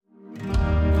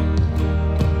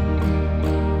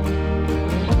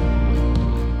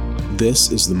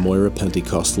This is the Moira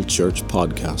Pentecostal Church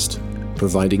podcast,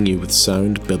 providing you with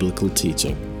sound biblical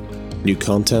teaching. New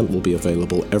content will be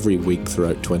available every week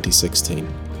throughout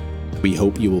 2016. We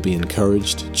hope you will be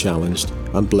encouraged, challenged,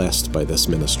 and blessed by this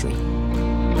ministry.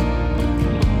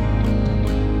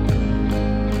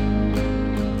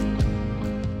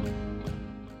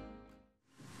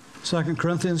 Second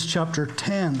Corinthians chapter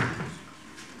 10.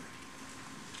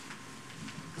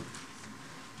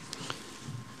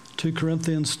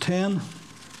 Corinthians 10.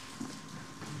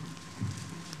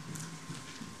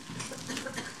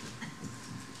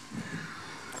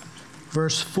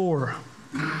 Verse 4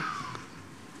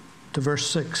 to verse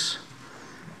 6.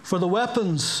 For the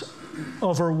weapons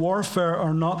of our warfare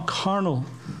are not carnal,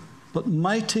 but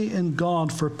mighty in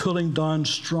God for pulling down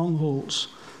strongholds,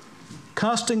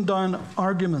 casting down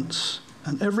arguments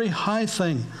and every high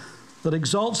thing that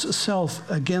exalts itself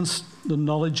against the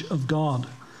knowledge of God,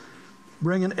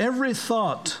 bringing every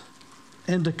thought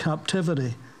into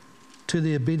captivity to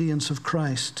the obedience of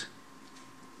Christ,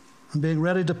 and being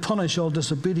ready to punish all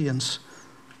disobedience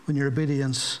when your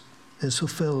obedience is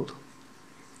fulfilled.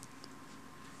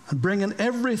 And bringing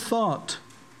every thought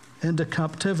into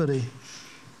captivity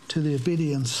to the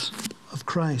obedience of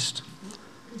Christ.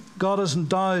 God has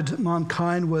endowed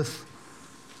mankind with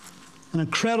an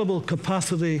incredible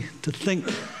capacity to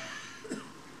think.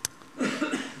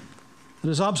 It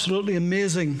is absolutely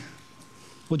amazing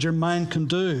what your mind can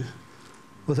do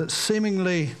with its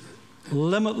seemingly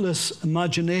limitless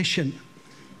imagination.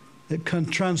 It can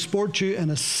transport you in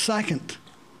a second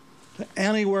to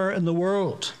anywhere in the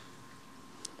world.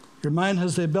 Your mind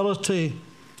has the ability,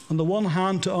 on the one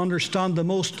hand, to understand the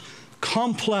most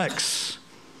complex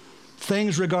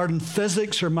things regarding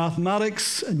physics or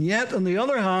mathematics, and yet, on the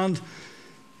other hand,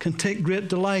 can take great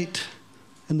delight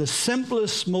in the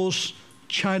simplest, most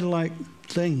childlike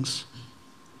things.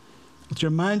 With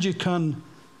your mind, you can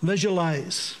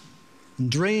visualize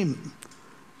and dream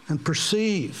and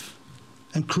perceive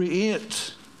and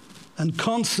create and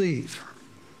conceive.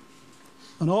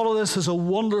 And all of this is a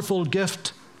wonderful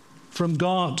gift from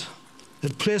God.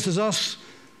 It places us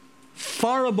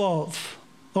far above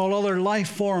all other life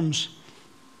forms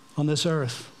on this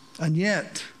earth. And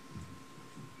yet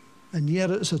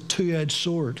it's a two-edged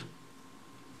sword.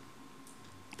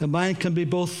 The mind can be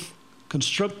both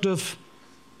constructive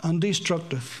and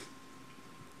destructive,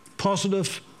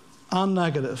 positive and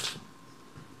negative,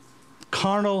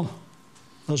 carnal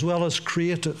as well as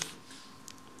creative.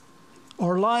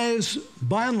 Our lives,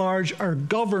 by and large, are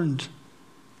governed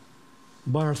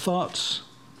by our thoughts.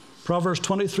 Proverbs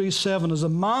 23:7, as a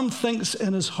man thinks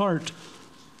in his heart,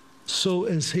 so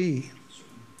is he.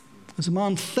 As a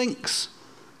man thinks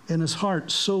in his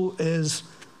heart, so is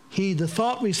he. The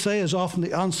thought, we say, is often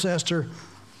the ancestor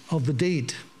of the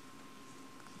deed.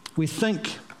 We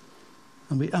think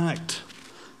and we act.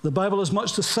 The Bible has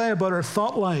much to say about our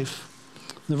thought life.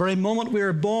 The very moment we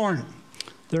are born,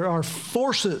 there are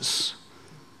forces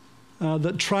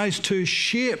that tries to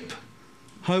shape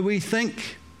how we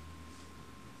think.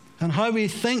 And how we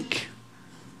think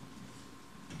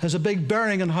has a big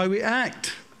bearing on how we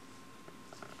act.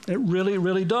 It really,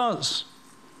 really does.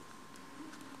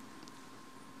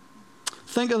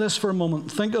 Think of this for a moment.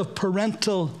 Think of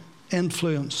parental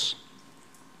influence.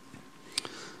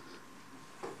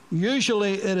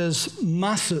 Usually it is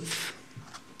massive.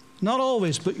 Not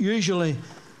always, but usually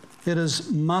it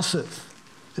is massive.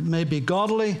 It may be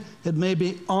godly, it may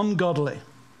be ungodly.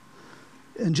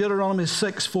 In Deuteronomy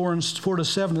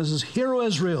 6:4-7, it says, Hear, O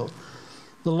Israel,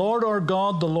 the Lord our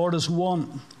God, the Lord is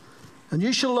one. And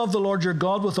you shall love the Lord your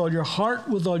God with all your heart,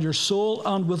 with all your soul,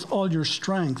 and with all your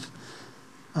strength.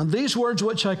 And these words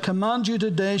which I command you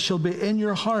today shall be in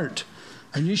your heart,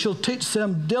 and you shall teach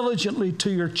them diligently to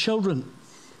your children,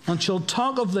 and shall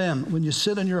talk of them when you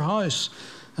sit in your house,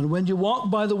 and when you walk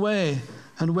by the way,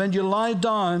 and when you lie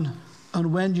down,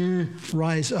 and when you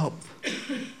rise up.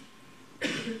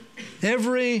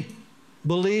 Every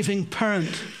believing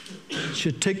parent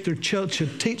should teach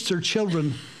their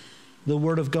children the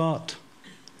Word of God.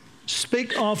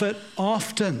 Speak of it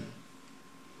often.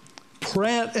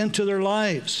 Pray it into their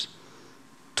lives.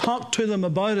 Talk to them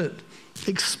about it.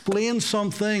 Explain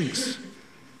some things.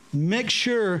 Make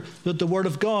sure that the Word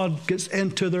of God gets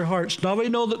into their hearts. Now we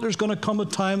know that there's going to come a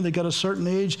time they get a certain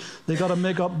age, they got to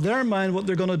make up their mind what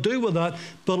they're going to do with that.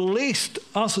 But at least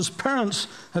us as parents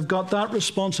have got that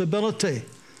responsibility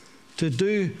to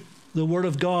do the Word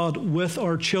of God with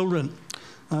our children.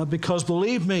 Because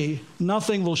believe me,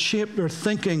 nothing will shape their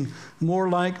thinking more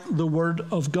like the Word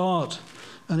of God.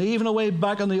 And even away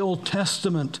back in the Old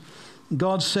Testament,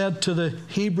 God said to the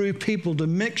Hebrew people to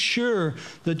make sure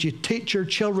that you teach your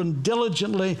children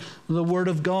diligently the Word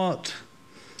of God.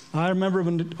 I remember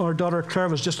when our daughter Claire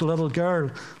was just a little girl,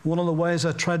 one of the ways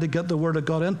I tried to get the Word of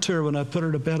God into her when I put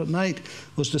her to bed at night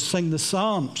was to sing the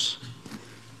Psalms.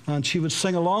 And she would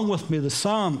sing along with me the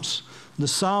Psalms. The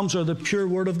Psalms are the pure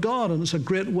Word of God, and it's a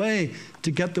great way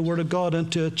to get the Word of God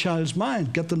into a child's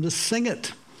mind, get them to sing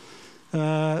it.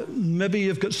 Maybe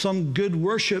you've got some good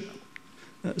worship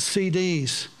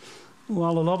CDs.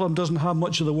 Well, a lot of them doesn't have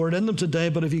much of the Word in them today,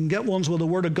 but if you can get ones with the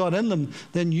Word of God in them,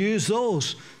 then use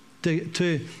those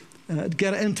to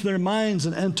get it into their minds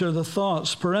and enter the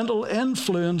thoughts. Parental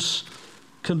influence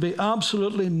can be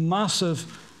absolutely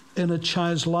massive in a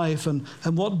child's life. And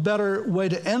what better way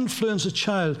to influence a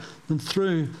child than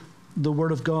through the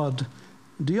Word of God?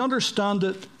 Do you understand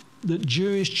that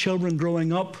Jewish children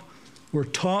growing up were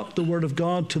taught the Word of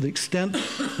God to the extent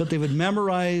that they would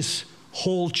memorize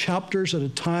whole chapters at a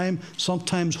time,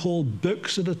 sometimes whole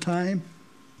books at a time?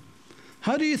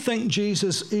 How do you think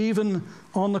Jesus, even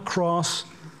on the cross,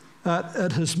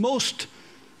 at his most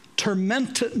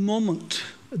tormented moment,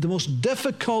 the most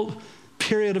difficult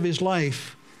period of his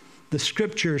life, the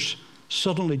Scriptures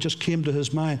suddenly just came to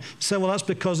his mind? You say, well, that's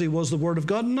because he was the Word of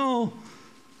God. No,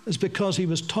 it's because he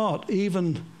was taught,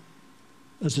 even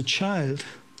as a child,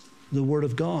 the Word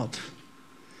of God.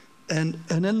 And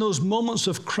in those moments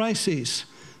of crises,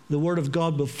 the Word of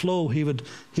God would flow. He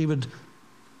would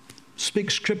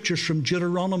speak scriptures from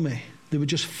Deuteronomy. They would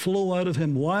just flow out of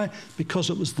him. Why? Because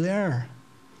it was there.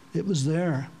 It was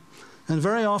there. And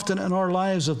very often in our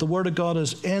lives, if the Word of God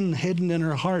is hidden in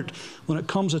our heart, when it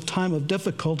comes a time of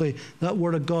difficulty, that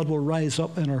Word of God will rise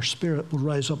up in our spirit, will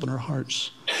rise up in our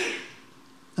hearts.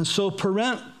 And so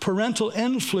parental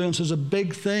influence is a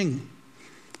big thing.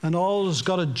 And all has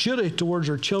got a duty towards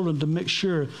our children to make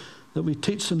sure that we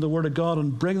teach them the Word of God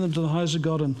and bring them to the house of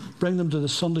God and bring them to the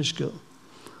Sunday school.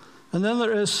 And then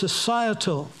there is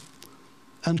societal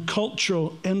and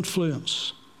cultural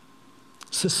influence.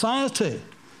 Society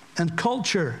and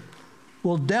culture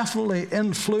will definitely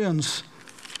influence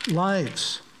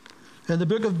lives. In the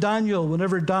book of Daniel,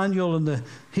 whenever Daniel and the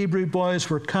Hebrew boys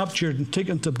were captured and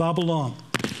taken to Babylon,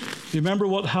 you remember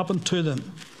what happened to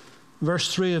them?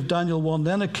 Verse 3 of Daniel 1,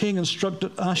 then a king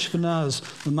instructed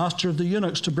Ashpenaz, the master of the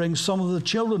eunuchs, to bring some of the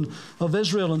children of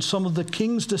Israel and some of the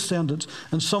king's descendants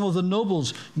and some of the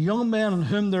nobles, young men in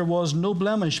whom there was no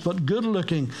blemish, but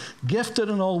good-looking, gifted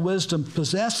in all wisdom,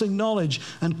 possessing knowledge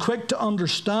and quick to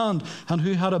understand, and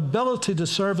who had ability to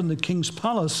serve in the king's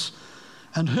palace,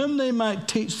 and whom they might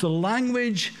teach the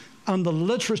language and the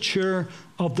literature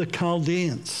of the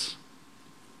Chaldeans.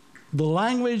 The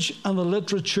language and the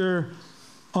literature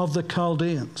of the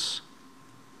Chaldeans.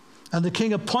 And the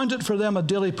king appointed for them a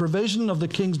daily provision of the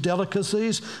king's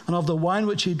delicacies and of the wine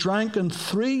which he drank, and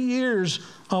 3 years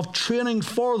of training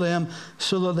for them,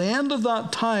 so that at the end of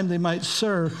that time they might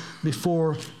serve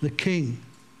before the king.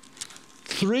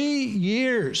 3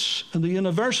 years in the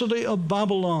University of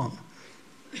Babylon.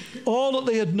 All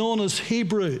that they had known as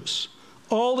Hebrews,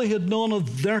 all they had known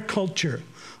of their culture,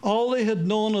 all they had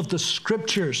known of the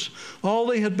Scriptures, all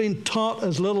they had been taught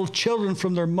as little children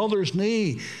from their mother's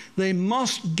knee, they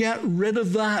must get rid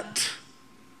of that,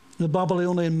 the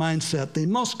Babylonian mindset. They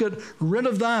must get rid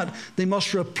of that. They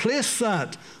must replace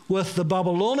that with the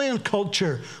Babylonian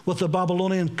culture, with the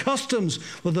Babylonian customs,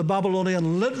 with the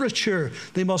Babylonian literature.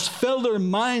 They must fill their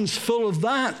minds full of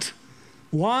that.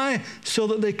 Why? So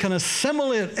that they can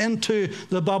assimilate into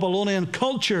the Babylonian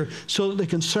culture, so that they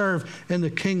can serve in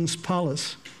the king's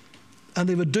palace. And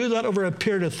they would do that over a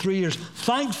period of 3 years.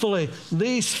 Thankfully,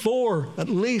 these 4, at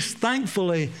least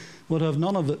thankfully, would have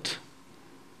none of it.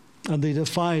 And they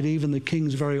defied even the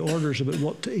king's very orders about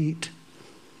what to eat.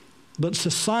 But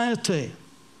society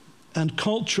and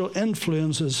cultural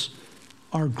influences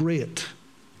are great.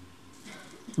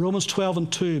 Romans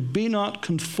 12:2, be not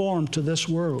conformed to this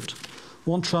world.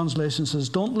 One translation says,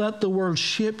 don't let the world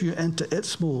shape you into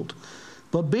its mold,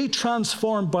 but be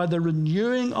transformed by the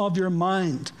renewing of your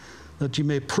mind, that you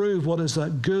may prove what is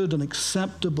that good and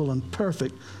acceptable and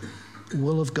perfect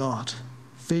will of God.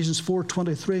 Ephesians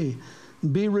 4:23,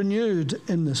 be renewed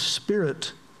in the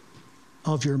spirit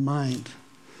of your mind.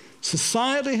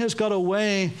 Society has got a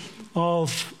way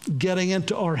of getting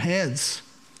into our heads.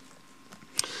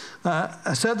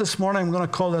 I said this morning I'm going to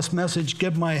call this message,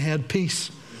 Give My Head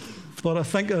Peace. But I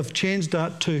think I've changed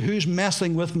that to who's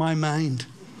messing with my mind.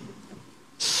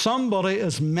 Somebody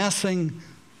is messing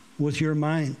with your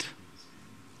mind.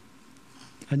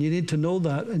 And you need to know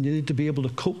that, and you need to be able to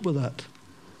cope with that.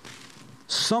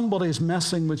 Somebody's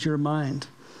messing with your mind.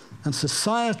 And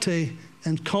society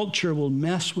and culture will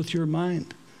mess with your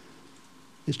mind.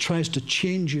 It tries to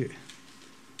change you.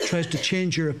 It tries to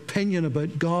change your opinion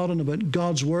about God and about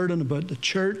God's Word and about the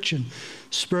church and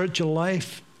spiritual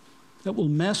life. It will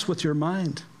mess with your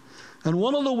mind. And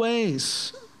one of the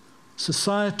ways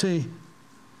society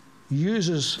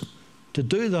uses to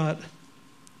do that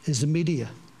is the media.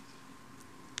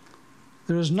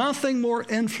 There is nothing more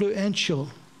influential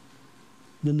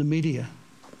than the media.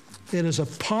 It is a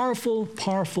powerful,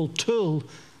 powerful tool,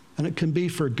 and it can be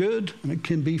for good and it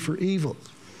can be for evil.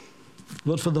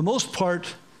 But for the most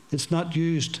part, it's not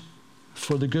used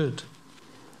for the good.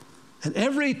 And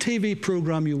every TV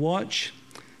program you watch,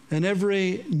 and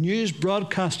every news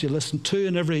broadcast you listen to,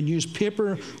 and every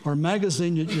newspaper or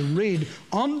magazine that you read,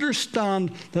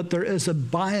 understand that there is a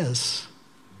bias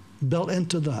built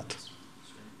into that.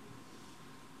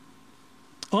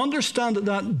 Understand that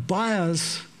that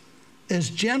bias is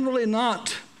generally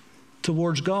not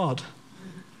towards God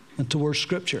and towards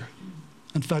Scripture.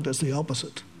 In fact, it's the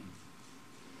opposite.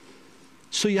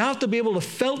 So you have to be able to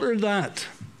filter that.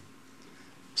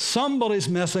 Somebody's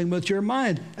messing with your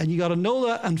mind, and you got to know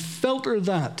that and filter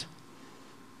that.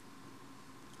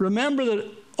 Remember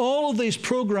that all of these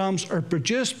programs are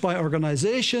produced by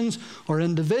organizations or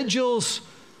individuals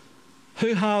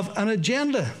who have an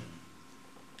agenda.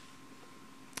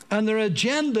 And their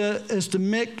agenda is to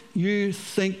make you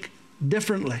think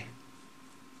differently.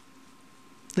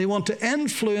 They want to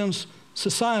influence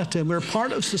society, and we're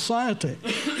part of society.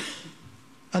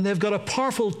 And they've got a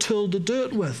powerful tool to do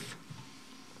it with.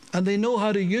 And they know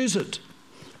how to use it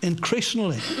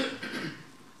increasingly.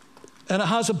 And it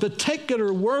has a particular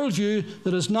worldview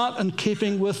that is not in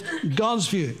keeping with God's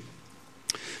view.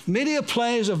 Media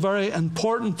plays a very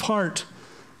important part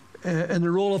in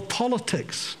the role of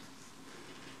politics.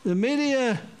 The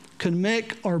media can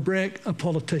make or break a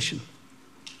politician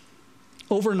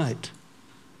overnight.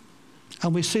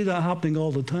 And we see that happening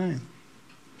all the time.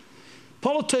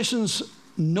 Politicians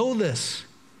know this.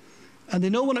 And they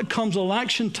know when it comes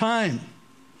election time,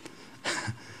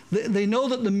 they know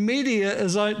that the media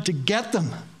is out to get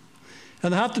them.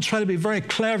 And they have to try to be very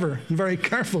clever and very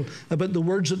careful about the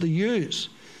words that they use.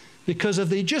 Because if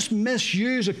they just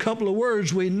misuse a couple of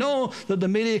words, we know that the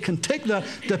media can take that,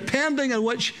 depending on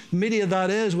which media that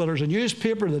is, whether it's a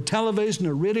newspaper, the television,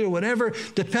 or radio, or whatever,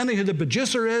 depending who the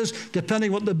producer is,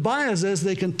 depending what the bias is,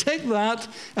 they can take that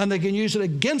and they can use it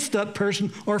against that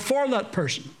person or for that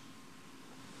person.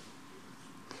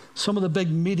 Some of the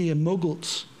big media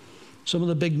moguls, some of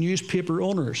the big newspaper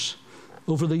owners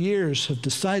over the years have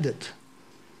decided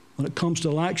when it comes to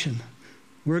election,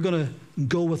 we're going to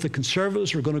go with the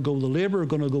Conservatives, we're going to go with the Labour, we're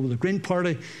going to go with the Green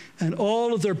Party, and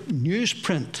all of their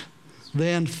newsprint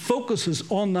then focuses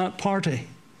on that party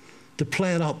to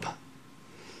play it up.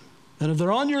 And if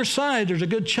they're on your side, there's a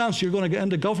good chance you're going to get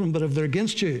into government, but if they're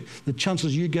against you, the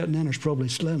chances of you getting in is probably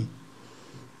slim,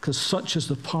 because such is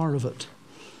the power of it.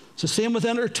 It's the same with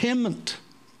entertainment.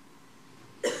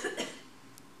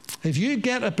 If you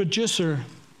get a producer,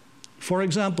 for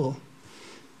example,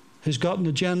 who's got an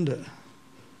agenda,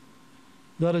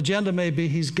 that agenda may be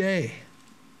he's gay.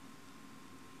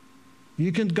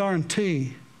 You can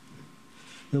guarantee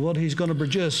that what he's going to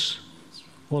produce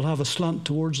will have a slant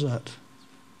towards that.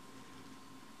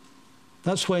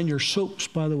 That's why in your soaps,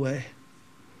 by the way,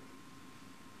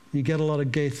 you get a lot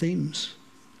of gay themes.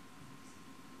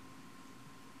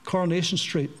 Coronation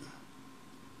Street.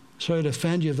 Sorry to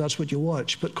offend you if that's what you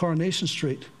watch, but Coronation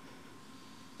Street,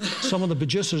 some of the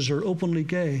producers are openly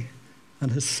gay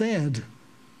and has said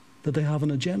that they have an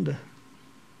agenda.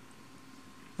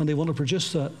 And they want to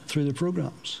produce that through the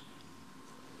programs.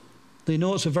 They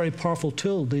know it's a very powerful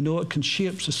tool. They know it can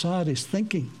shape society's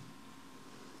thinking.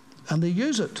 And they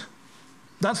use it.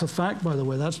 That's a fact, by the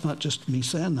way. That's not just me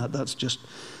saying that. That's just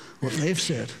what they've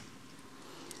said.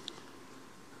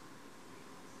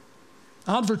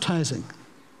 Advertising.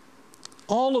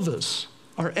 All of us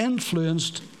are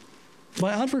influenced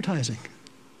by advertising,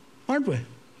 aren't we?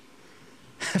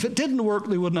 If it didn't work,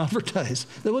 they wouldn't advertise.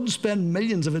 They wouldn't spend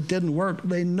millions if it didn't work.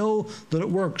 They know that it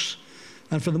works.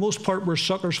 And for the most part, we're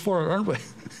suckers for it, aren't we?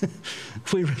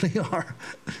 We really are.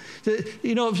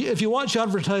 You know, if you watch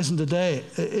advertising today,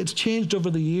 it's changed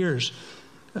over the years.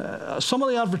 Some of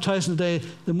the advertising today,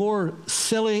 the more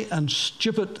silly and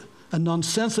stupid and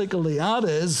nonsensical the ad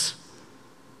is,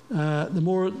 the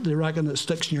more they reckon it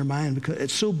sticks in your mind because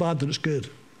it's so bad that it's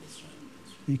good.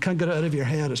 You can't get it out of your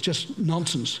head. It's just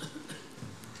nonsense.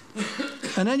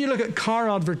 And then you look at car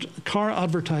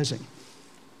advertising.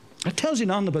 It tells you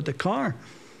nothing about the car.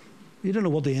 You don't know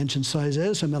what the engine size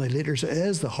is, how many litres it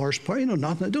is, the horsepower. You know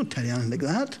nothing. They don't tell you anything like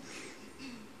that.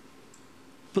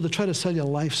 But they try to sell you a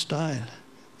lifestyle.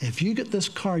 If you get this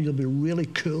car, you'll be really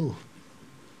cool.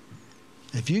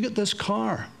 If you get this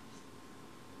car,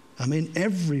 I mean,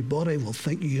 everybody will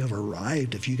think you have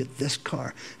arrived if you get this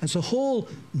car. It's a whole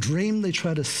dream they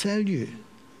try to sell you.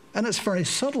 And it's very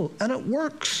subtle, and it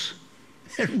works.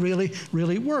 It really,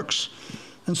 really works.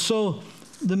 And so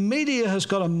the media has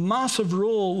got a massive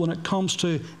role when it comes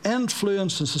to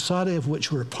influence in society of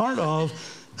which we're part of,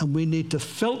 and we need to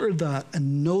filter that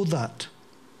and know that.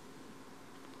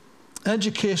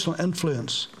 Educational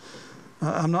influence.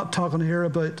 I'm not talking here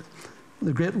about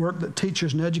the great work that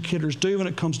teachers and educators do when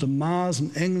it comes to maths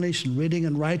and English and reading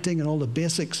and writing and all the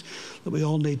basics that we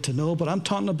all need to know. But I'm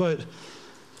talking about,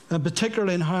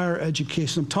 particularly in higher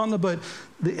education, I'm talking about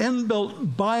the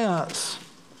inbuilt bias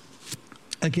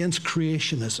against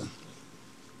creationism.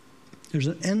 There's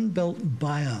an inbuilt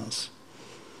bias.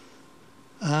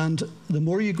 And the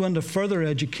more you go into further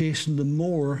education, the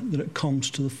more that it comes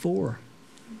to the fore.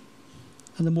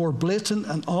 And the more blatant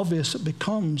and obvious it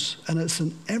becomes. And it's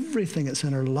in everything. It's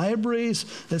in our libraries.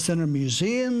 It's in our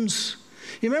museums.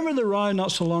 You remember the row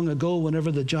not so long ago whenever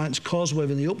the Giant's Causeway,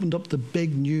 when they opened up the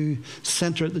big new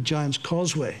centre at the Giant's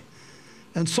Causeway.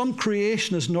 And some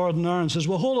creationist in Northern Ireland says,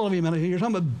 well, hold on a minute here. You're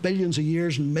talking about billions of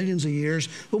years and millions of years.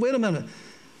 But wait a minute.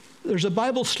 There's a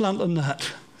Bible slant on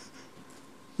that.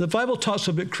 The Bible talks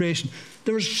about creation.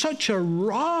 There was such a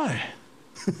row,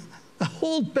 a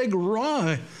whole big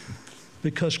row,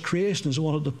 because creationists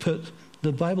wanted to put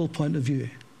the Bible point of view.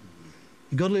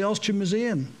 You go to the Ulster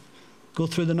Museum, go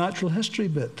through the natural history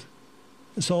bit.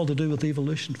 It's all to do with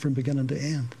evolution from beginning to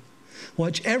end.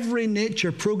 Watch every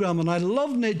nature program, and I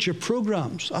love nature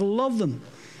programs. I love them.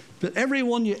 But every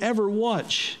one you ever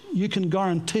watch, you can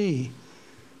guarantee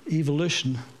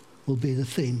evolution will be the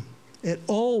theme. It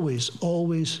always,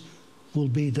 always will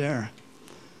be there.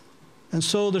 And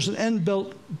so there's an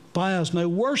inbuilt bias. Now,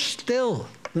 worse still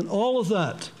than all of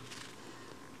that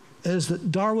is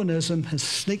that Darwinism has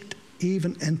sneaked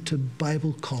even into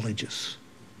Bible colleges,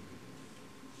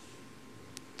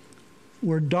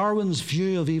 where Darwin's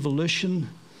view of evolution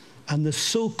and the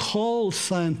so-called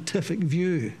scientific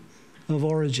view of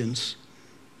origins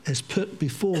is put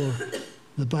before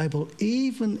the Bible,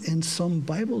 even in some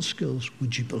Bible schools,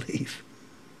 would you believe?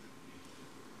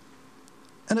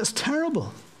 And it's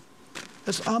terrible.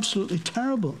 It's absolutely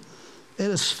terrible.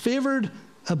 It is favored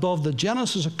above the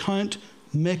Genesis account,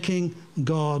 making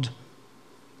God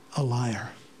a liar.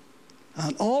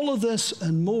 And all of this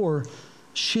and more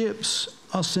shapes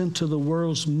us into the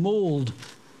world's mold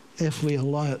if we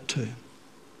allow it to.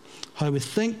 How we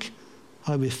think,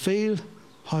 how we feel,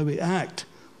 how we act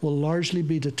will largely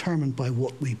be determined by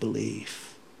what we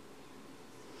believe.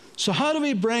 So how do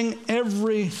we bring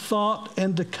every thought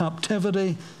into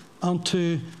captivity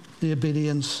unto the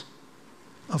obedience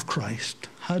of Christ?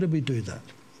 How do we do that?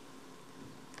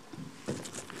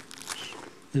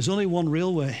 There's only one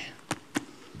real way,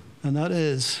 and that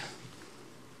is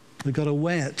we've got to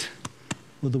weigh it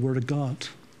with the Word of God.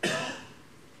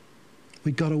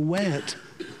 We've got to weigh it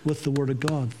with the Word of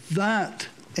God. That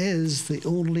is the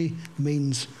only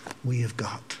means we have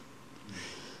got.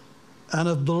 And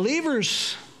if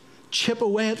believers chip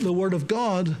away at the Word of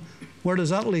God, where does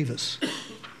that leave us?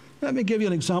 Let me give you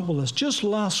an example of this. Just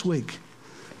last week,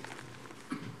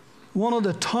 one of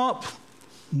the top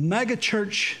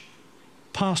megachurch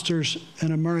pastors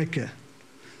in America,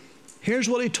 here's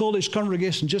what he told his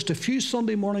congregation just a few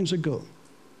Sunday mornings ago,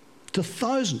 to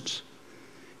thousands.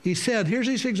 He said, here's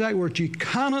his exact words, you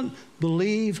cannot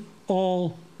believe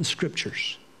all the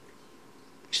Scriptures.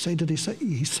 You say, did he say?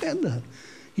 He said that.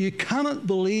 You cannot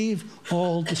believe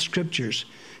all the Scriptures.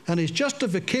 And his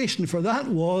justification for that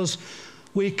was,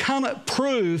 we cannot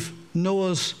prove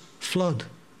Noah's flood.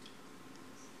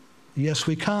 Yes,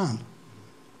 we can.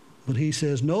 But he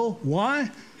says no.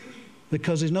 Why?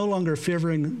 Because he's no longer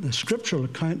favoring the scriptural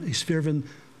account. He's favoring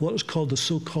what is called the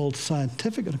so-called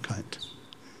scientific account.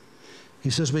 He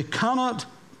says we cannot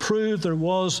prove there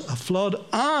was a flood,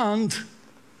 and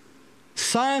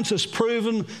science has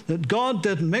proven that God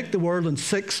didn't make the world in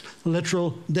 6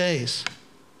 literal days.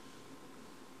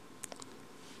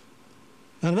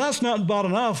 And if that's not bad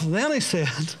enough, then he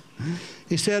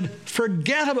said,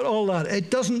 forget about all that. It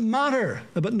doesn't matter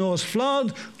about Noah's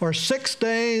flood or 6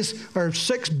 days or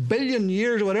 6 billion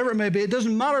years or whatever it may be. It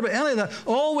doesn't matter about any of that.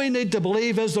 All we need to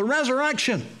believe is the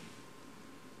resurrection.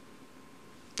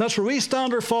 That's where we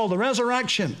stand or fall, the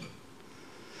resurrection.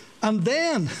 And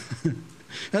then, and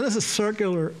this is a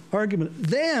circular argument,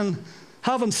 then,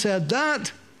 having said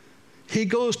that, he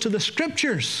goes to the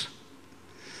Scriptures.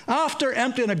 After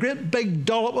emptying a great big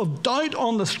dollop of doubt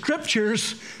on the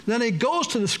Scriptures, then he goes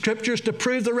to the Scriptures to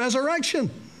prove the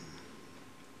resurrection.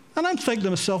 And I'm thinking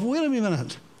to myself, wait a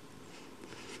minute.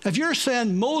 If you're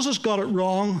saying Moses got it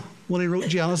wrong when he wrote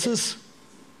Genesis,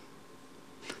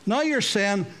 now you're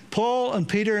saying Paul and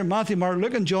Peter and Matthew, Mark,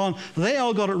 Luke and John, they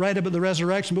all got it right about the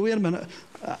resurrection. But wait a minute,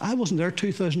 I wasn't there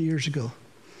 2,000 years ago.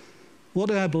 What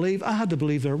did I believe? I had to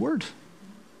believe their word.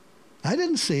 I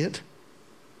didn't see it.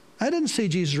 I didn't see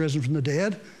Jesus risen from the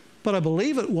dead, but I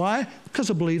believe it. Why? Because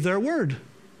I believe their word.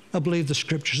 I believe the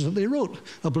scriptures that they wrote.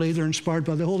 I believe they're inspired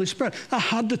by the Holy Spirit. I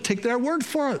had to take their word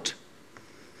for it.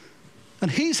 And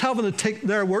he's having to take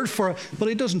their word for it, but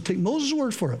he doesn't take Moses'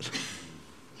 word for it.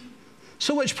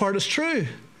 So which part is true?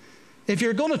 If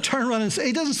you're going to turn around and say,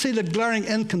 he doesn't see the glaring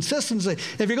inconsistency.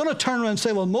 If you're going to turn around and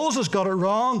say, well, Moses got it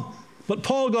wrong, but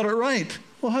Paul got it right.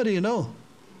 Well, how do you know?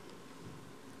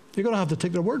 You're going to have to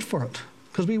take their word for it,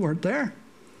 because we weren't there.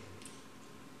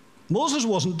 Moses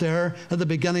wasn't there at the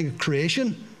beginning of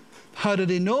creation. How did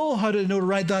he know? How did he know to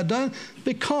write that down?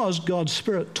 Because God's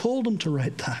Spirit told him to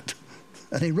write that.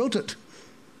 And he wrote it.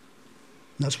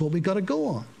 And that's what we've got to go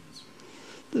on.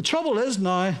 The trouble is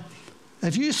now,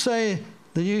 if you say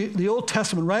the Old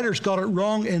Testament writers got it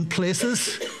wrong in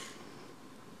places,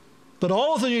 but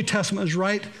all of the New Testament is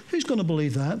right, who's going to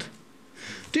believe that?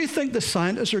 Do you think the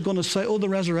scientists are going to say, oh, the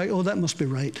resurrection, oh, that must be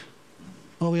right?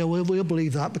 Oh, we'll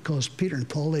believe that because Peter and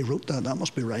Paul, they wrote that. That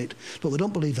must be right. But we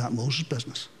don't believe that Moses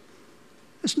business.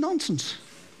 It's nonsense.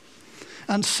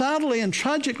 And sadly and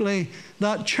tragically,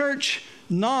 that church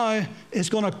now is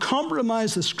going to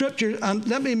compromise the Scripture. And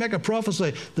let me make a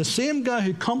prophecy. The same guy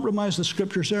who compromised the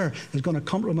Scriptures there is going to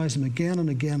compromise them again and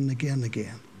again and again and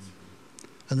again.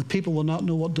 And the people will not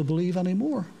know what to believe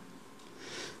anymore.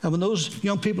 And when those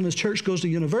young people in his church goes to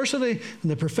university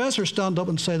and the professors stand up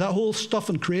and say that whole stuff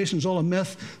in creation is all a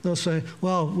myth, they'll say,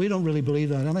 well, we don't really believe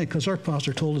that anyway because our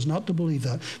pastor told us not to believe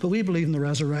that. But we believe in the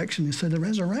resurrection. You say, the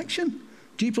resurrection?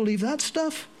 Do you believe that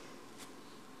stuff?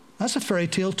 That's a fairy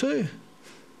tale too.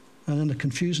 And then the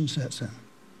confusion sets in.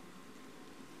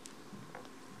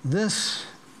 This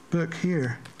book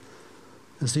here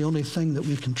is the only thing that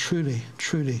we can truly,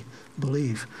 truly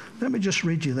believe. Let me just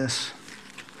read you this.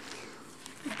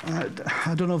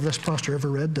 I don't know if this pastor ever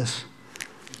read this.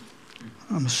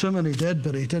 I'm assuming he did,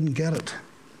 but he didn't get it.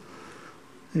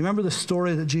 You remember the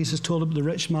story that Jesus told about the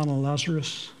rich man and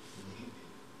Lazarus?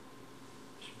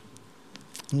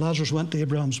 And Lazarus went to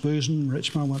Abraham's bosom, the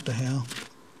rich man went to hell.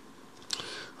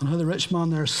 And how the rich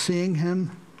man there seeing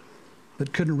him,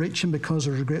 but couldn't reach him because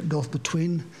there was a great gulf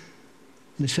between. And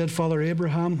he said, Father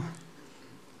Abraham,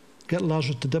 get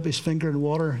Lazarus to dip his finger in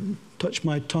water and touch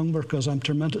my tongue because I'm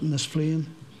tormented in this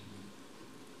flame.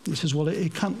 He says, well, he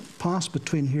can't pass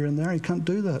between here and there. He can't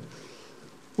do that.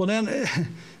 Well, then,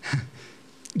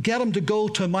 get him to go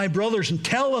to my brothers and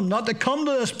tell them not to come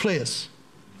to this place.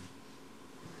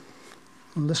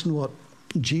 And listen to what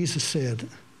Jesus said,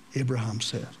 Abraham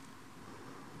said.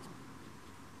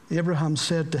 Abraham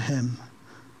said to him,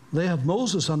 they have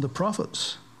Moses and the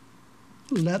prophets.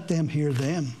 Let them hear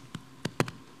them.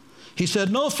 He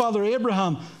said, no, Father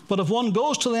Abraham, but if one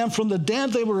goes to them from the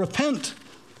dead, they will repent.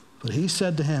 But he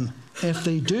said to him, if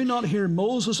they do not hear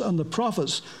Moses and the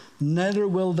prophets, neither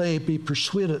will they be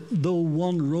persuaded, though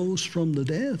one rose from the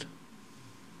dead.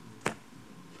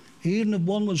 Even if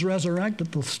one was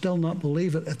resurrected, they'll still not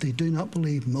believe it if they do not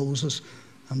believe Moses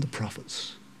and the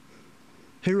prophets.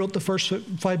 Who wrote the first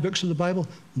 5 books of the Bible?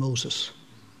 Moses.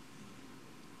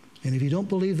 And if you don't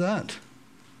believe that,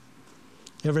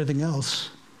 everything else,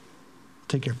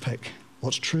 take your pick.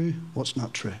 What's true, what's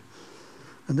not true.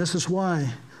 And this is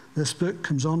why this book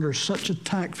comes under such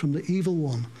attack from the evil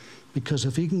one, because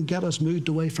if he can get us moved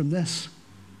away from this,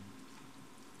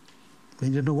 we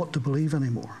don't know what to believe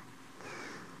anymore.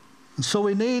 And so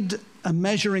we need a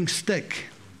measuring stick.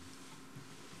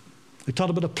 We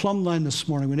talked about a plumb line this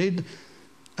morning. We need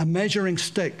a measuring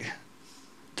stick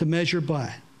to measure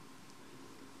by.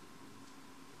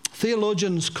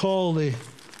 Theologians call the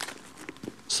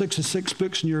 66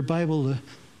 books in your Bible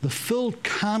the full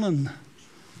canon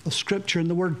of Scripture. And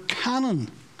the word canon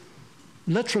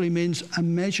literally means a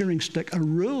measuring stick, a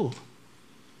rule.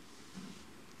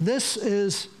 This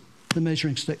is the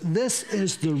measuring stick. This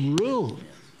is the rule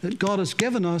that God has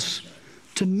given us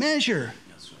to measure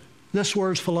this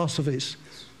world's philosophies,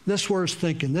 this world's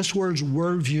thinking, this world's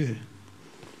worldview.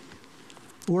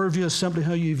 Worldview is simply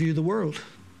how you view the world.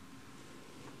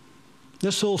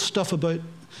 This whole stuff about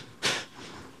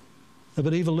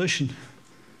evolution,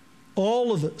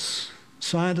 all of us,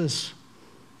 scientists,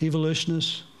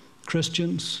 evolutionists,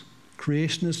 Christians,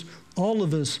 creationists, all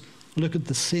of us look at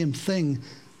the same thing,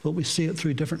 but we see it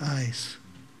through different eyes.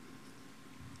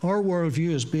 Our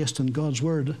worldview is based on God's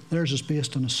word. Theirs is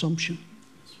based on assumption.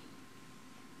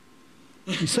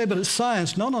 You say, but it's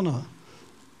science. No.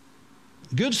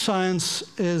 Good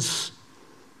science is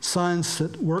science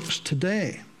that works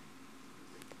today.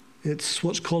 It's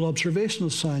what's called observational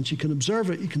science. You can observe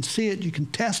it, you can see it, you can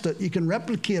test it, you can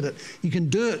replicate it, you can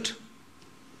do it.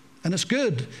 And it's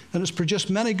good. And it's produced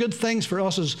many good things for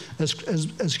us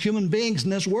as human beings in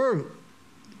this world.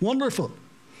 Wonderful.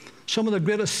 Some of the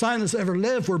greatest scientists that ever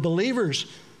lived were believers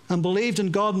and believed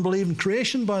in God and believed in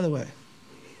creation, by the way.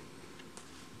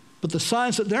 But the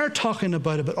science that they're talking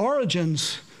about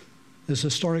origins, is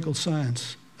historical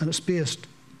science. And it's based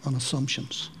on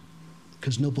assumptions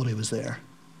because nobody was there.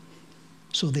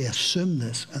 So they assume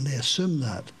this and they assume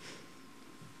that.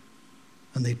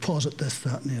 And they posit this,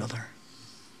 that, and the other.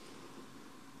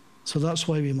 So that's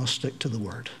why we must stick to the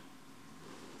Word.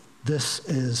 This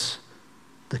is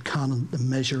the canon, the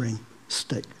measuring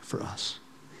stick for us.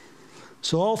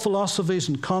 So all philosophies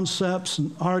and concepts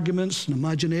and arguments and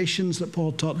imaginations that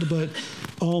Paul talked about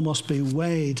all must be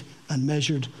weighed and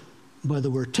measured by the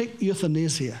Word. Take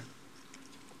euthanasia.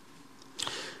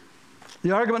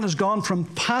 The argument has gone from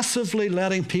passively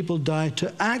letting people die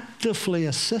to actively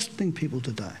assisting people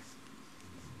to die.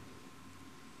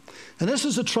 And this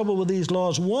is the trouble with these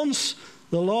laws. Once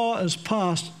the law is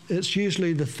passed, it's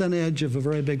usually the thin edge of a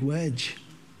very big wedge.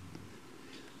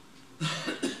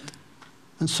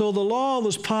 And so the law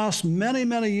was passed many,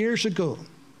 many years ago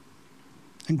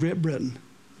in Great Britain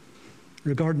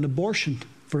regarding abortion,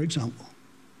 for example.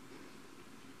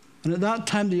 And at that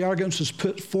time, the arguments was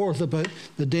put forth about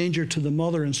the danger to the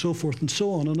mother and so forth and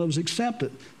so on, and it was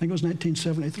accepted. I think it was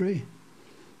 1973.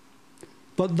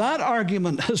 But that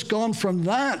argument has gone from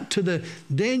that to the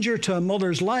danger to a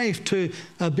mother's life to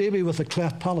a baby with a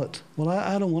cleft palate. Well,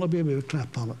 I don't want a baby with a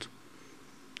cleft palate.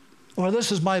 Or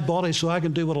this is my body, so I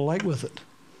can do what I like with it.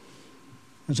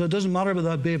 And so it doesn't matter about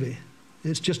that baby.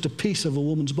 It's just a piece of a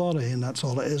woman's body, and that's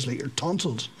all it is, like your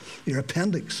tonsils, your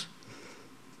appendix.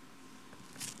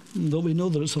 Though we know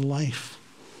that it's a life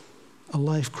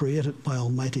created by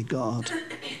Almighty God.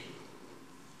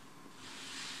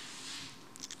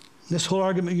 This whole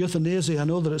argument of euthanasia, I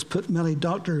know that it's put many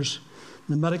doctors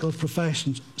in the medical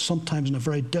profession sometimes in a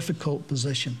very difficult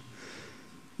position.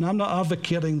 Now, I'm not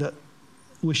advocating that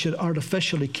we should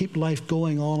artificially keep life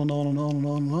going on and on and on and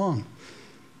on and on.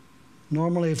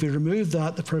 Normally, if we remove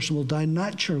that, the person will die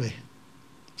naturally.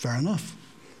 Fair enough.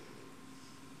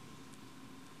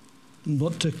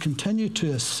 But to continue to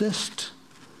assist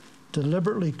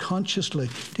deliberately, consciously.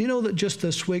 Do you know that just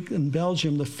this week in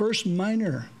Belgium, the first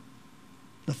minor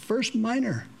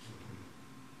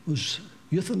was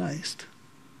euthanized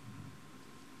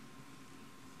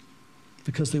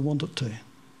because they wanted to.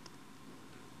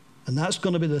 And that's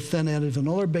going to be the thin end of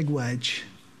another big wedge.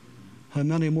 How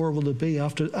many more will there be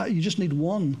after? You just need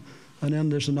one, and then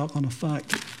there's a knock-on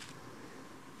effect.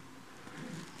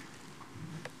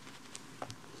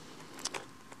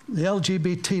 The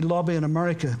LGBT lobby in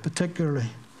America, particularly,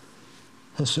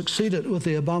 has succeeded with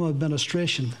the Obama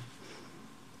administration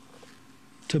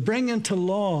to bring into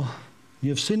law,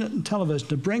 you've seen it in television,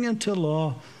 to bring into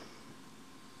law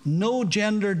no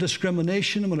gender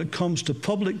discrimination when it comes to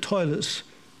public toilets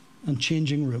and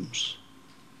changing rooms.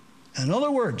 In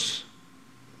other words,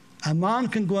 a man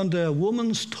can go into a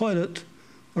woman's toilet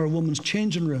or a woman's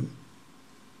changing room,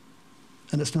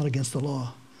 and it's not against the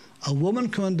law. A woman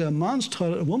can go into a man's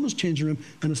toilet, a woman's changing room,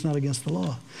 and it's not against the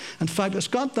law. In fact, it's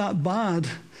got that bad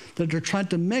that they're trying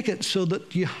to make it so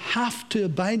that you have to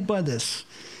abide by this.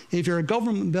 If you're a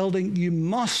government building, you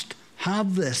must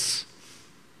have this.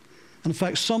 In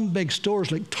fact, some big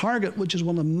stores like Target, which is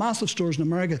one of the massive stores in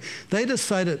America, they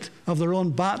decided of their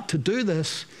own bat to do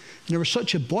this. And there was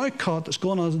such a boycott that's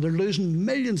going on that they're losing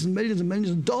millions and millions and millions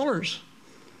of dollars.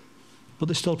 But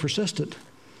they still persisted.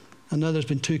 And now there's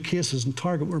been 2 cases in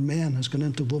Target where men has gone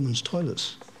into women's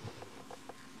toilets.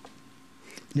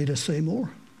 Need I say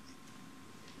more?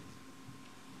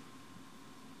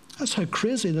 That's how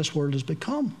crazy this world has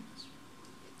become.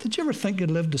 Did you ever think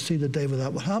you'd live to see the day where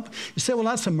that would happen? You say, well,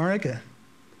 that's America.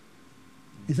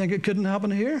 You think it couldn't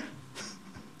happen here?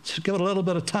 Just give it a little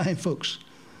bit of time, folks.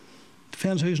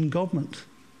 Depends who's in government.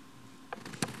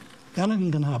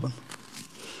 Anything can happen.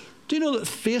 Do you know that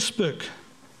Facebook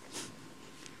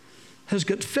has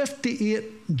got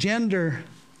 58 gender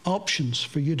options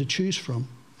for you to choose from?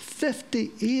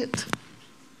 58.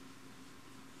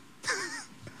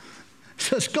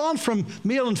 So it's gone from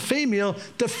male and female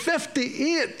to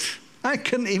 58. I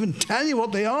couldn't even tell you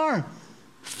what they are.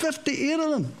 58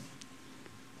 of them.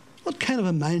 What kind of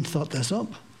a mind thought this up?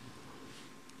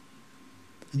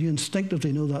 And you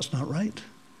instinctively know that's not right.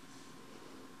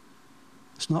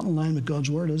 It's not in line with God's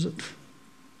word, is it?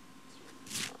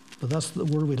 But that's the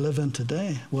world we live in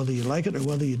today. Whether you like it or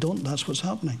whether you don't, that's what's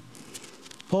happening.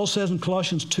 Paul says in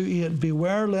Colossians 2:8,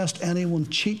 beware lest anyone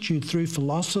cheat you through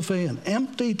philosophy and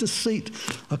empty deceit,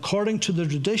 according to the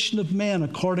tradition of men,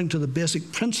 according to the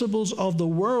basic principles of the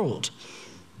world,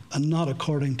 and not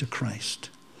according to Christ.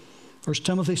 1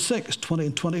 Timothy 6:20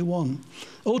 and 21.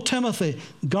 O Timothy,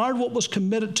 guard what was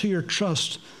committed to your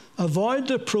trust. Avoid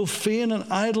the profane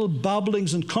and idle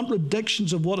babblings and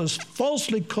contradictions of what is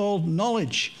falsely called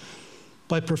knowledge.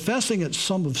 By professing it,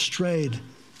 some have strayed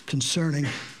concerning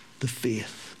the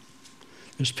faith.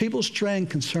 There's people straying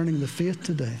concerning the faith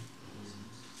today.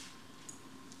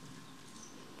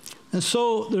 And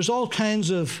so there's all kinds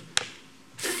of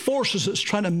forces that's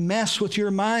trying to mess with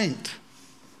your mind.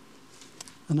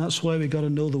 And that's why we've got to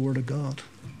know the Word of God,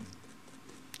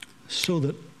 so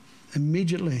that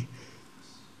immediately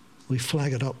we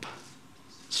flag it up.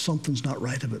 Something's not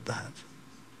right about that.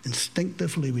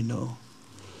 Instinctively we know.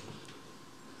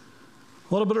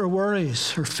 What about our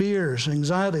worries, our fears,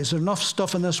 anxieties? There's enough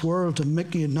stuff in this world to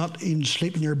make you not even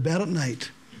sleep in your bed at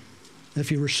night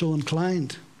if you were so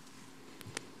inclined.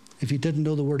 If you didn't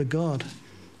know the Word of God.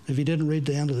 If you didn't read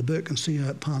the end of the book and see how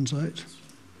it pans out.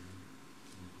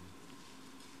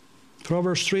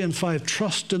 Proverbs 3 and 5,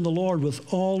 trust in the Lord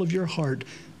with all of your heart.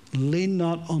 Lean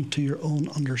not unto your own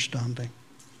understanding.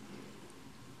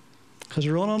 Because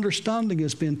our own understanding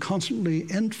is being constantly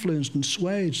influenced and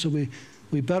swayed, so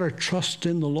we better trust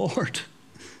in the Lord.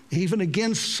 Even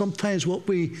against sometimes what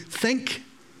we think,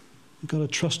 we've got to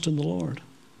trust in the Lord.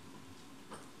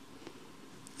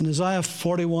 In Isaiah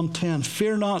 41:10,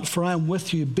 fear not, for I am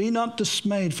with you. Be not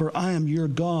dismayed, for I am your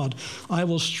God. I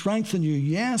will strengthen you.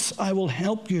 Yes, I will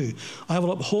help you. I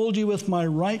will uphold you with my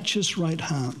righteous right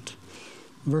hand.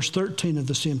 Verse 13 of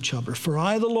the same chapter, for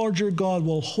I, the Lord your God,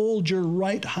 will hold your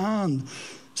right hand,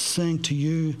 saying to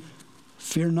you,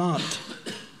 fear not,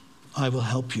 I will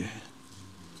help you.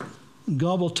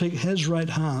 God will take his right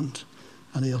hand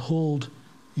and he'll hold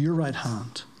your right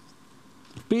hand.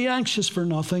 Be anxious for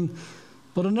nothing,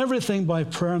 but in everything by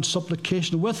prayer and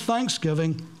supplication with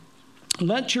thanksgiving,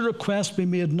 let your requests be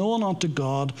made known unto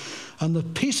God, and the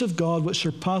peace of God, which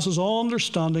surpasses all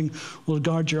understanding, will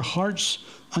guard your hearts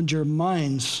and your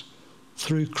minds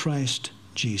through Christ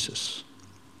Jesus.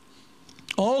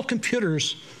 All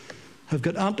computers have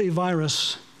got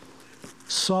antivirus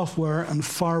software and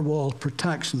firewall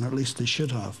protection, or at least they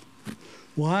should have.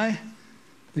 Why?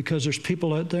 Because there's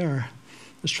people out there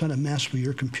that's trying to mess with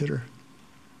your computer.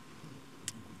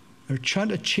 They're trying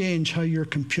to change how your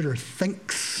computer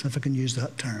thinks, if I can use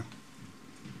that term.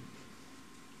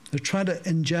 They're trying to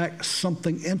inject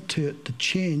something into it to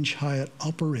change how it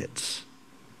operates.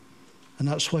 And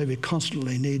that's why we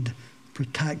constantly need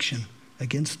protection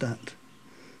against that.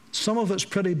 Some of it's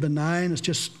pretty benign. It's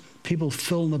just people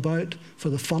fooling about for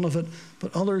the fun of it.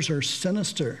 But others are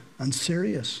sinister and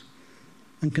serious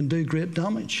and can do great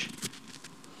damage.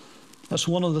 That's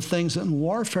one of the things that in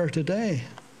warfare today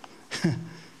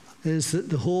is that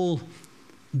the whole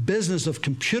business of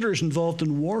computers involved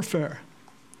in warfare.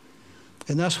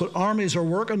 And that's what armies are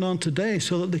working on today,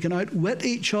 so that they can outwit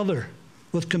each other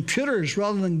with computers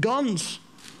rather than guns.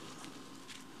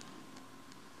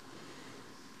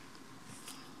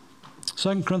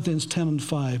 2 Corinthians 10 and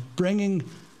 5, bringing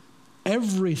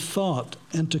every thought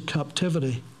into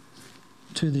captivity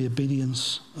to the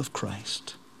obedience of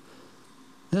Christ.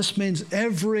 This means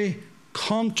every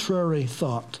contrary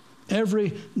thought,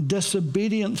 every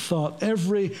disobedient thought,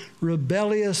 every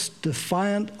rebellious,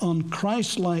 defiant,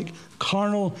 unchristlike,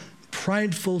 carnal,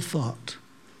 prideful thought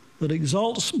that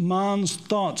exalts man's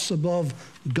thoughts above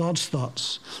God's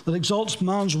thoughts, that exalts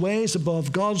man's ways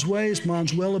above God's ways,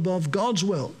 man's will above God's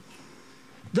will.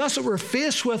 That's what we're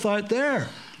faced with out there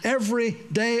every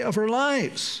day of our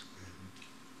lives.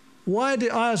 Why do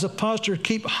I, as a pastor,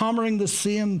 keep hammering the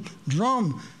same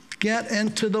drum? Get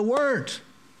into the Word.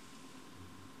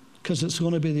 Because it's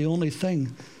going to be the only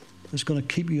thing that's going to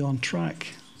keep you on track.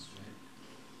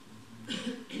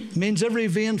 It means every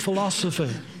vain philosophy,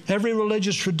 every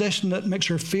religious tradition that makes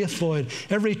our faith void,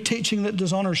 every teaching that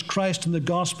dishonors Christ and the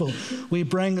gospel, we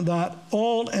bring that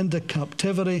all into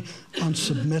captivity and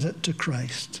submit it to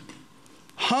Christ.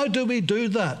 How do we do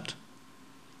that?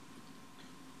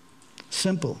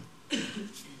 Simple.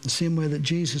 The same way that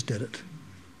Jesus did it.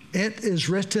 It is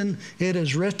written, it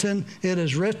is written, it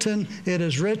is written, it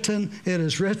is written, it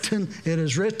is written, it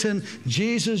is written.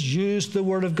 Jesus used the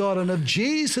Word of God. And if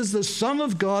Jesus, the Son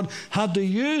of God, had to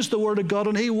use the Word of God,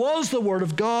 and he was the Word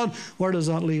of God, where does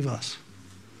that leave us?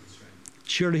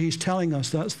 Surely he's telling us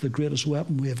that's the greatest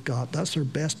weapon we have got. That's our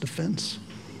best defense,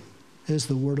 is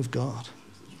the Word of God.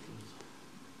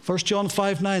 1 John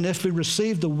 5:9, if we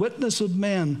receive the witness of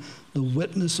men, the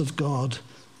witness of God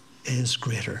is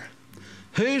greater.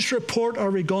 Whose report are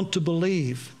we going to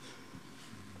believe?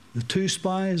 The 2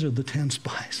 spies or the 10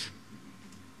 spies?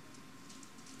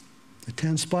 The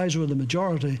 10 spies were the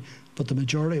majority, but the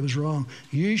majority was wrong.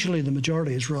 Usually the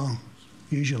majority is wrong.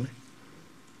 Usually.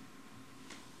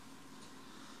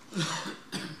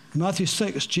 In Matthew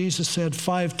 6, Jesus said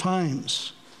 5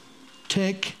 times,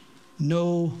 take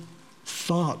no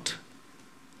thought.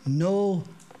 No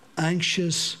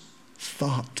anxious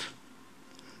thought.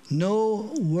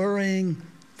 No worrying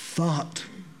thought.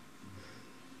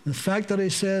 The fact that he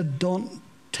said don't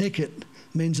take it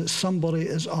means that somebody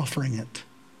is offering it.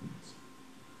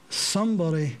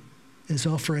 Somebody is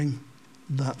offering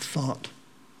that thought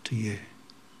to you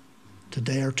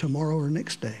today or tomorrow or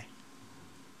next day.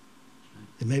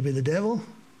 It may be the devil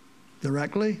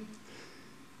directly,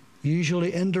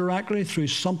 usually indirectly through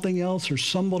something else or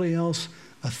somebody else,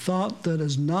 a thought that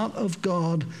is not of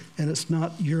God, and it's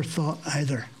not your thought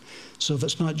either. So if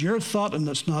it's not your thought and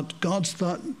it's not God's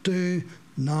thought, do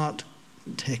not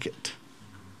take it.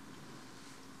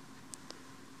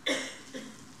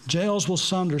 J. Oswald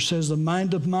Sanders says the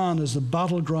mind of man is the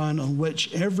battleground on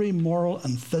which every moral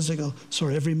and spiritual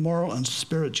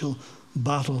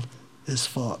battle is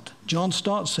fought. John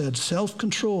Stott said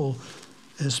self-control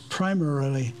is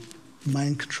primarily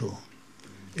mind control.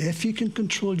 If you can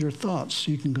control your thoughts,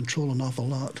 you can control an awful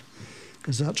lot,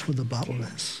 because that's where the battle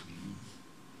is.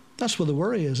 That's where the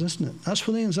worry is, isn't it? That's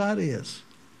where the anxiety is.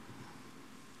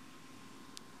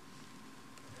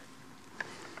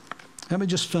 Let me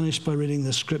just finish by reading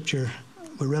this scripture.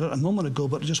 We read it a moment ago,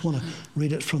 but I just want to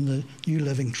read it from the New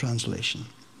Living Translation.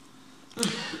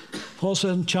 Paul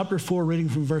said in chapter 4, reading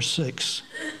from verse 6,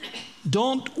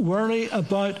 don't worry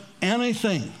about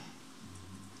anything.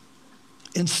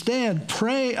 Instead,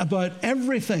 pray about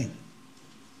everything.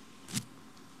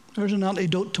 There's an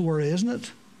antidote to worry, isn't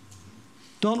it?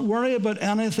 Don't worry about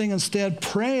anything. Instead,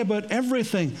 pray about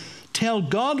everything. Tell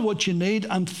God what you need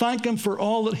and thank Him for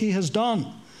all that He has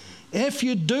done. If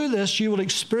you do this, you will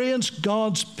experience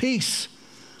God's peace,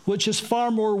 which is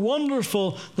far more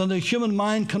wonderful than the human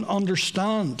mind can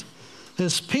understand.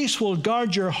 His peace will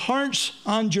guard your hearts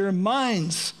and your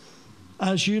minds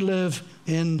as you live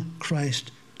in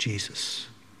Christ Jesus.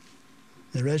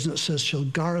 The original says, shall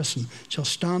garrison, shall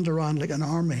stand around like an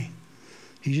army.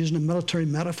 He's using a military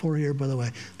metaphor here, by the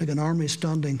way, like an army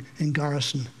standing in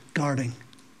garrison, guarding.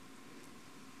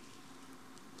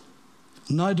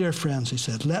 Now, dear friends, he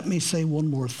said, let me say one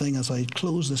more thing as I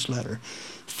close this letter.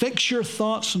 Fix your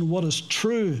thoughts on what is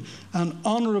true and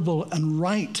honorable and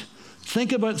right.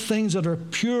 Think about things that are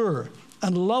pure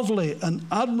and lovely and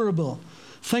admirable.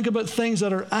 Think about things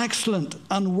that are excellent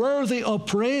and worthy of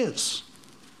praise.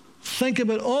 Think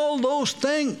about all those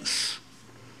things.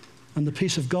 And the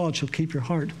peace of God shall keep your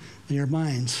heart and your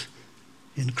minds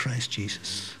in Christ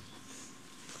Jesus.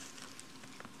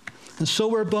 And so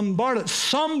we're bombarded.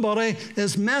 Somebody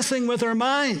is messing with our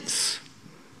minds.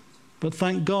 But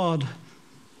thank God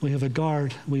we have a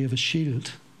guard, we have a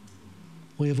shield,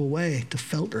 we have a way to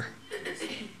filter.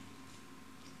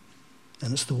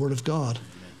 And it's the Word of God.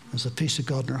 It's the peace of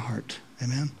God in our heart.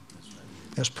 Amen?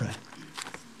 Let's pray.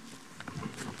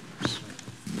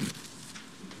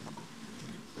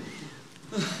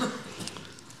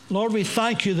 Lord, we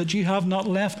thank you that you have not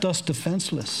left us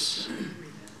defenseless,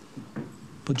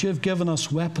 but you've given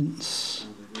us weapons.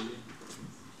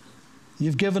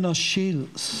 You've given us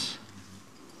shields.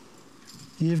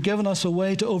 You've given us a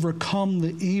way to overcome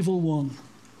the evil one.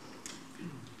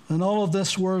 And all of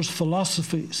this world's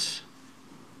philosophies,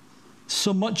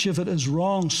 so much of it is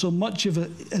wrong, so much of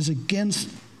it is against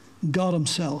God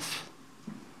Himself.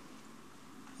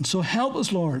 And so help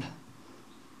us, Lord,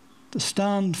 to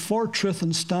stand for truth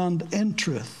and stand in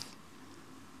truth.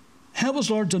 Help us,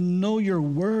 Lord, to know your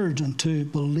word and to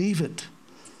believe it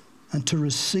and to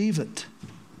receive it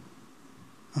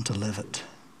and to live it.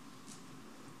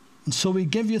 And so we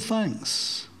give you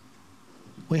thanks.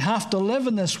 We have to live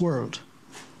in this world.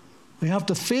 We have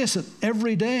to face it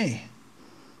every day.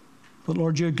 But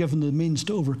Lord, you're given the means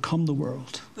to overcome the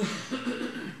world.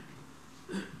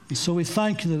 And so we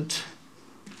thank you that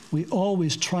we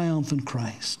always triumph in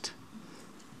Christ,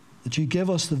 that you give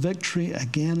us the victory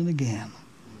again and again.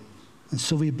 And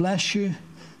so we bless you,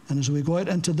 and as we go out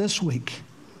into this week,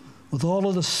 with all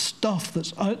of the stuff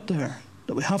that's out there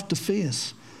that we have to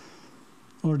face,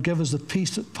 Lord, give us the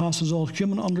peace that passes all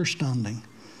human understanding,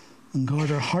 and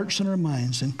guard our hearts and our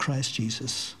minds in Christ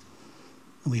Jesus.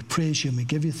 And we praise you and we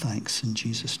give you thanks in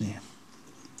Jesus' name.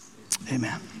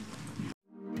 Amen.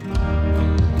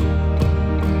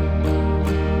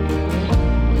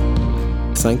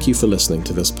 Thank you for listening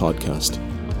to this podcast.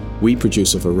 We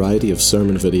produce a variety of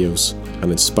sermon videos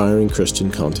and inspiring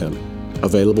Christian content,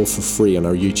 available for free on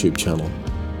our YouTube channel.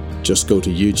 Just go to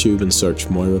YouTube and search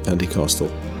Moira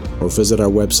Pentecostal, or visit our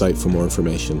website for more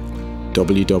information,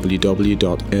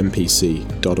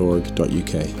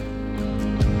 www.mpc.org.uk.